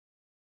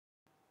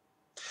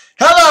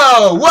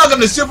Yo! Welcome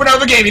to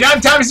Supernova Gaming.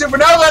 I'm Tommy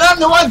Supernova, and I'm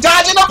the one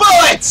dodging the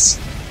bullets!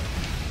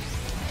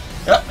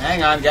 Oh,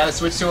 hang on. Gotta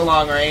switch to a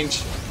long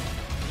range.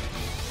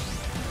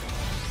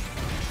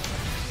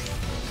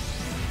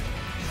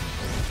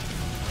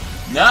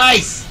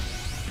 Nice!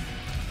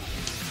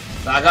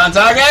 Lock on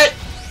target!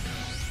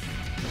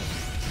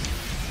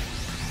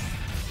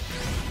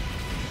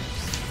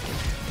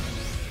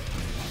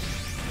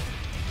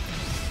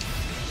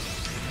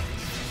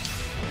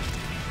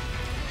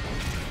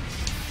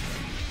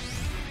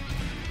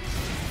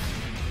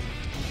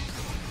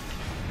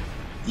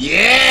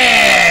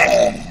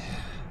 Yeah!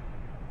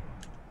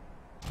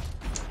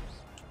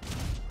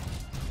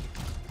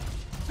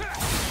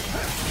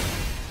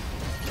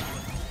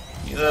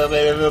 A little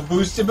bit of a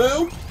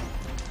boost-a-boo.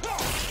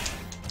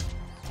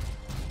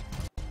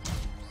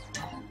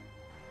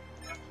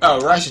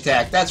 Oh, rush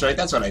attack. That's right,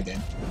 that's what I did.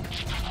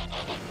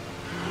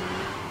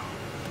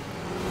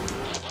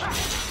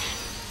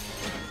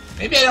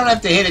 Maybe I don't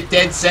have to hit it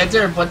dead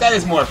center, but that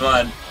is more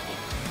fun.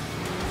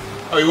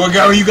 Oh, you wanna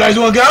go? You guys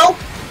wanna go?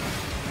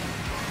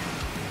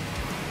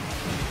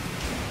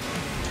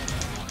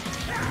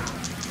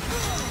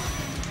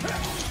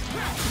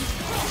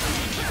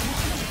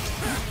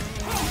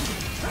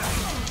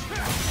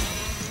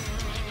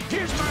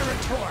 Here's my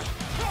retort.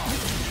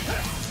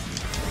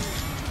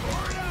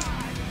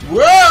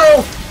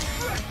 Whoa!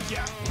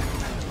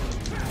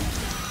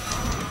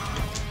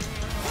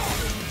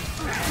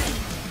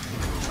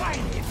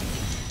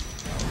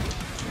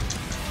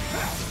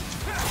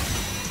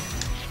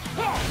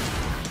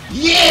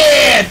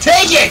 Yeah!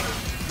 Take it!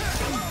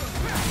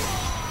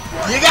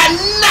 You got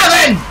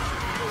nothing!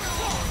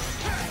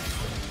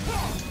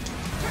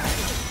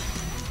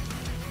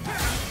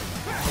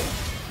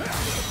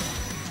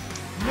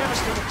 Never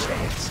stood a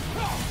chance.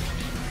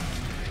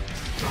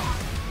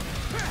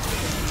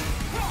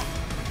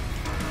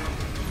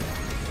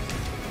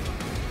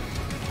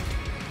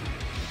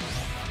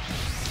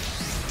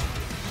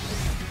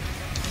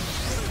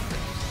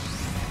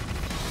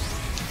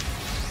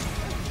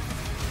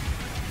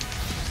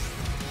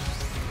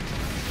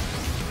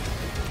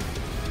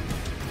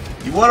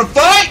 You wanna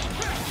fight?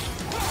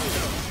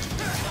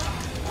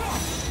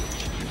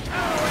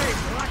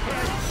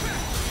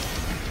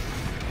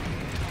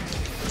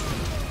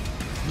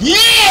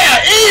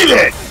 Yeah! Eat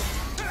it!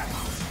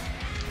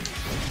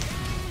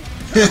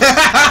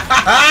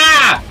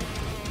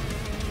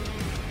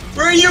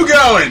 Where are you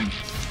going?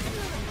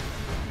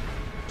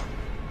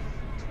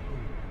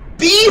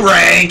 B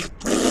rank?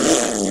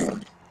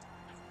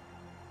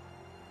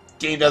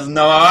 Game doesn't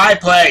know how I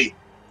play.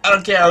 I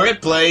don't care how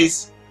it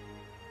plays.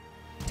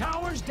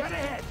 Towers dead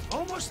ahead.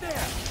 Almost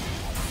there.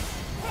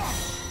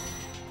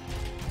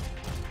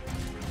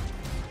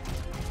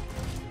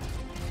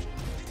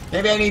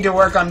 Maybe I need to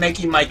work on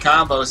making my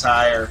combos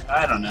higher.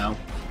 I don't know.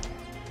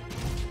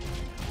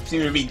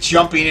 Seem to be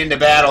jumping into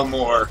battle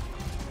more.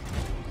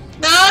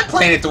 Nah, I'm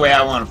playing it the way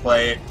I want to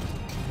play it.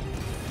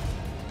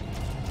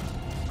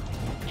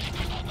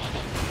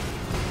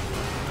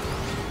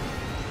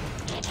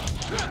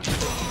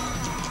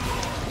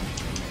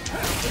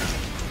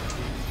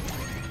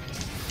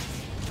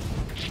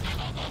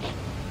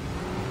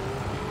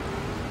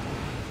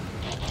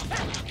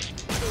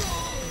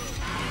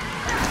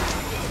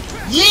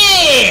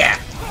 Yeah!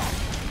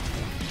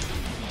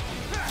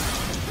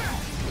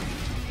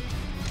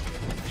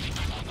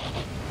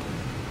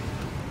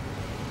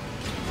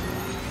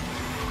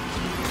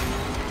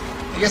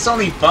 I guess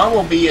only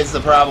Bumblebee is the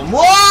problem.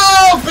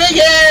 Whoa!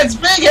 Big hands!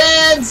 Big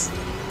hands!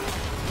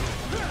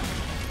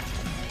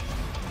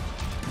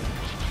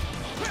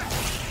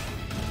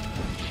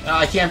 Oh,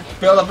 I can't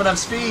build up enough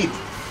speed.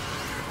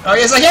 Oh,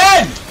 yes, I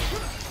can!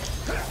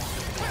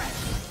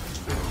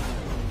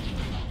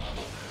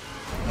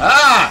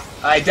 Ah!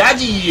 I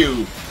dodgy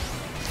you!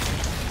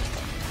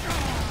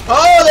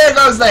 Oh, there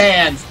goes the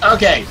hands!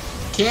 Okay.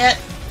 Can't...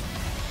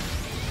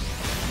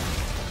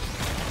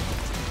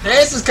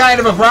 This is kind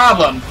of a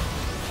problem.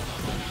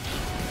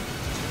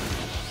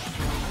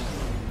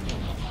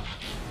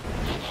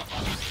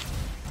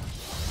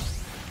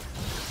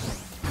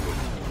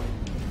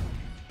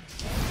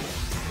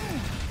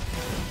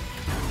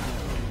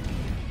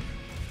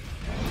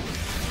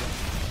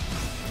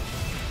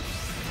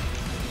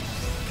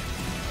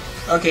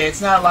 Okay,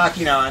 it's not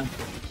locking on.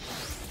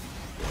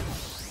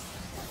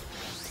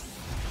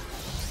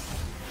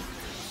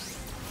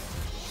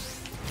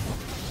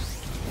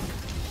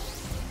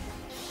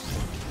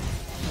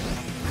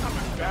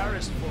 I'm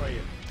embarrassed for you.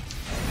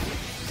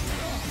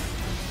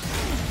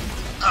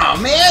 Oh,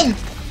 man!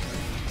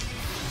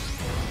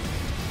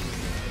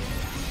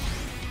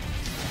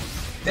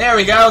 There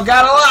we go,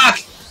 got a lock!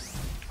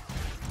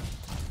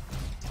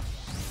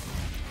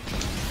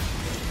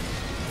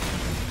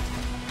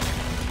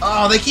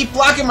 Oh, they keep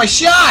blocking my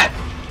shot!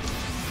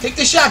 Take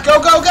the shot,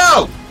 go, go,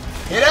 go!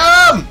 Hit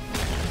him!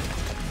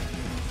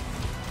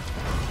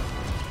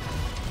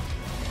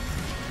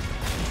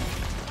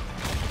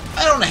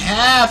 I don't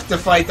have to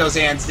fight those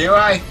ants, do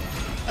I?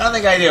 I don't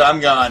think I do,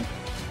 I'm gone.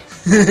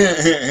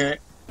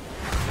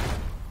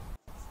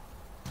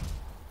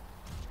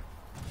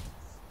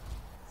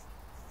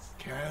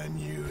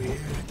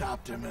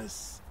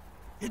 Optimus.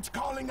 It's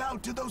calling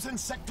out to those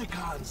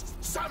insecticons,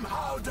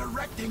 somehow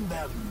directing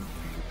them.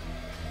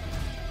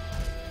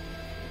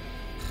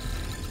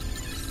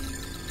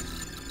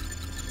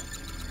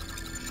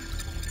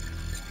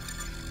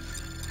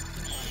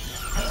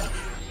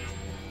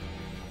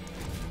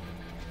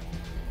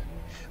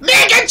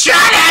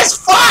 Megatron has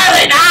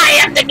fallen! I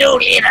am the new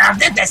leader of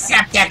the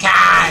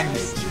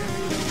Decepticons!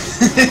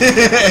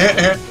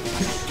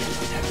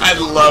 I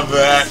love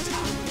that.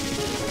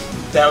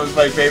 That was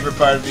my favorite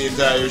part of the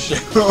entire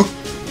show.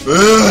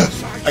 Ugh,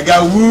 I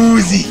got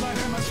woozy.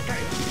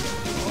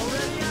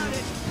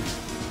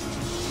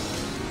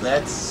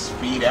 Let's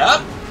speed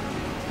up.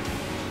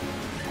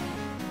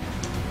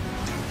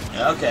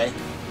 Okay.